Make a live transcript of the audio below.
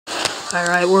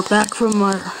Alright, we're back from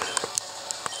our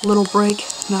little break.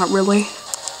 Not really.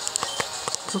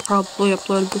 We'll probably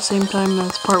upload at the same time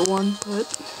as part 1, but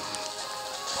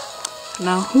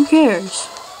now who cares?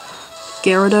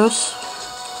 Gyarados.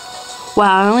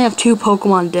 Wow, I only have 2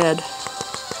 Pokemon dead.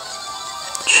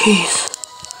 Jeez.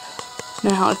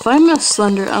 Now, if I miss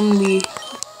Thunder, I'm gonna be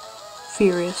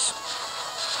furious.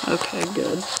 Okay,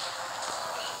 good.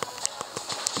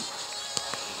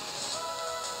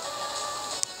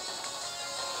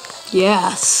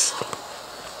 Yes.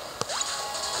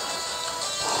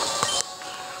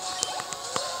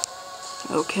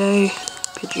 Okay,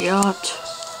 Pidgeot.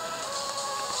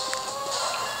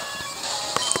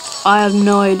 I have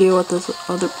no idea what this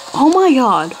other. Oh my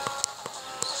god!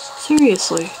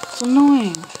 Seriously, it's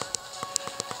annoying.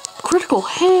 Critical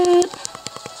hit!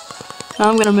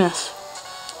 Now I'm gonna miss.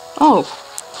 Oh,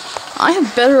 I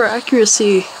have better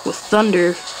accuracy with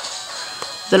Thunder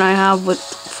than I have with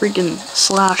freaking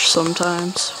Slash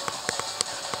sometimes.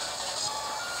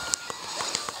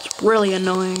 It's really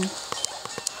annoying.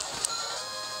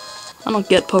 I don't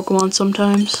get Pokemon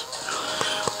sometimes.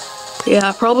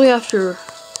 Yeah, probably after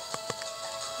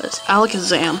this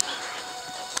Alakazam.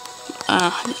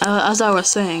 As I was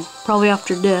saying, probably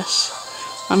after this,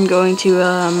 I'm going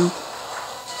to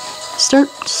start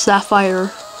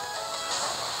Sapphire,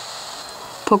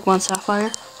 Pokemon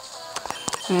Sapphire,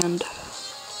 and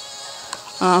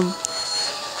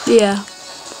yeah,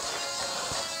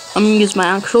 I'm gonna use my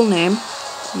actual name,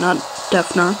 not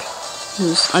DEFNRK,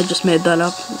 because I just made that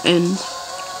up in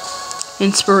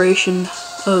inspiration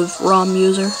of ROM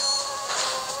user.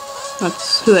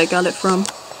 That's who I got it from,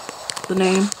 the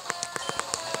name,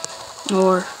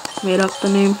 or made up the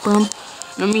name from.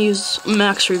 And I'm gonna use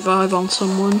Max Revive on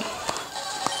someone,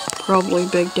 probably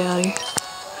Big Daddy,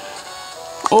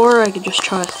 or I could just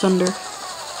try Thunder.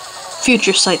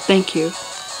 Future Sight, thank you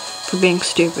for being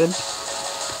stupid.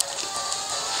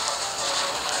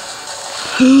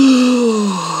 I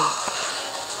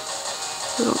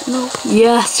don't know.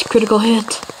 Yes, critical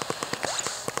hit.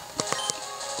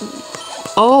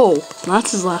 Oh,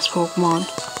 that's his last Pokemon.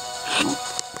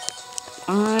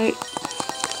 Alright.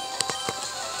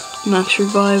 Max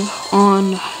Revive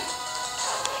on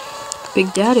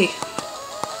Big Daddy.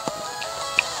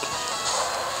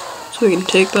 So we can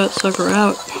take that sucker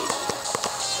out.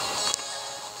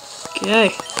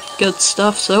 Okay, good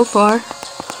stuff so far.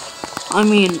 I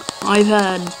mean, I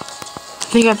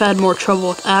think I've had more trouble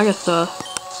with Agatha,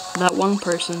 that one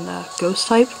person, that ghost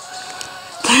type,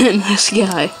 than this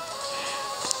guy.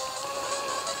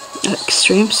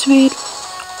 Extreme speed?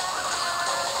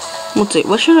 Let's see,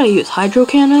 what should I use? Hydro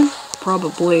Cannon?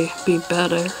 Probably be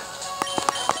better.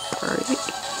 Alright,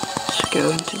 let's go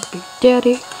into Big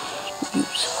Daddy.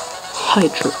 Use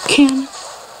Hydro Cannon.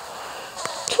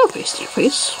 Two-face,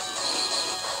 two-face.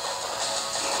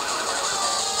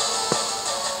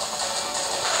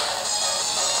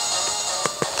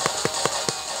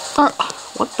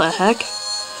 What the heck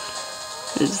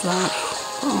is that?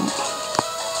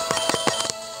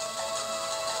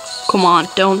 Come on,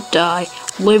 don't die.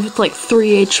 Live with like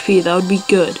 3 HP, that would be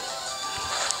good.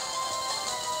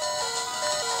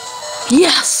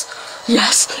 Yes!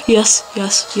 Yes! Yes!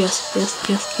 Yes! Yes! Yes!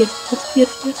 Yes! Yes!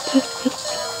 Yes! Yes! Yes!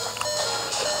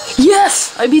 Yes!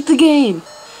 Yes! I beat the game!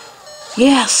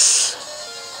 Yes!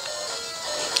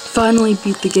 Finally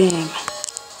beat the game.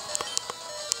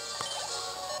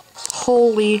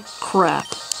 Holy crap.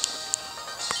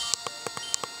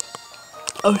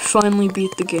 I finally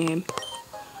beat the game.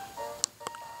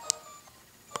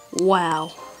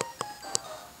 Wow.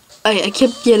 I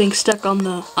kept getting stuck on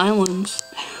the islands.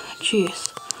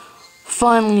 Jeez.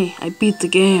 Finally, I beat the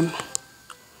game.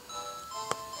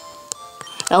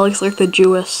 That looks like the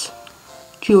Jewish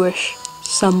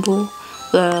symbol,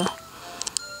 the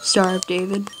Star of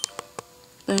David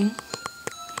thing.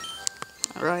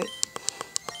 Alright.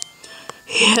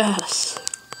 Yes.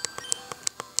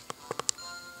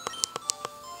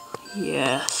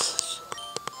 Yes.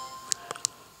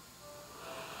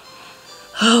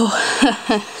 Oh,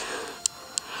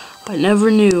 I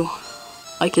never knew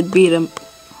I could beat him.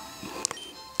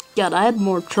 God, I had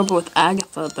more trouble with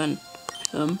Agatha than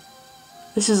him.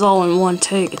 This is all in one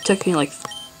take. It took me like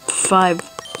 5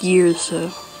 years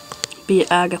to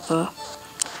beat Agatha.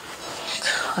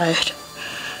 God.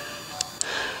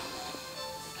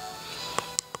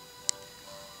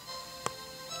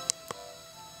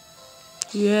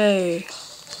 Yay.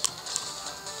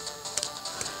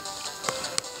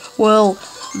 Well,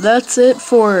 that's it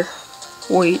for...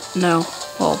 Wait, no.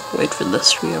 I'll wait for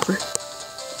this to be over.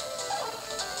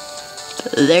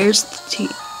 There's the team.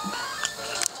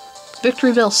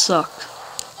 Victoryville sucked.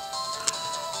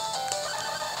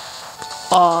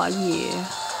 Aw, yeah.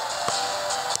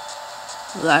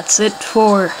 That's it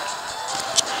for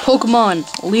Pokemon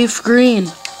Leafgreen.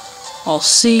 I'll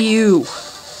see you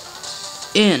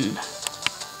in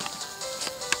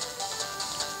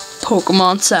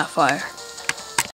Pokemon Sapphire.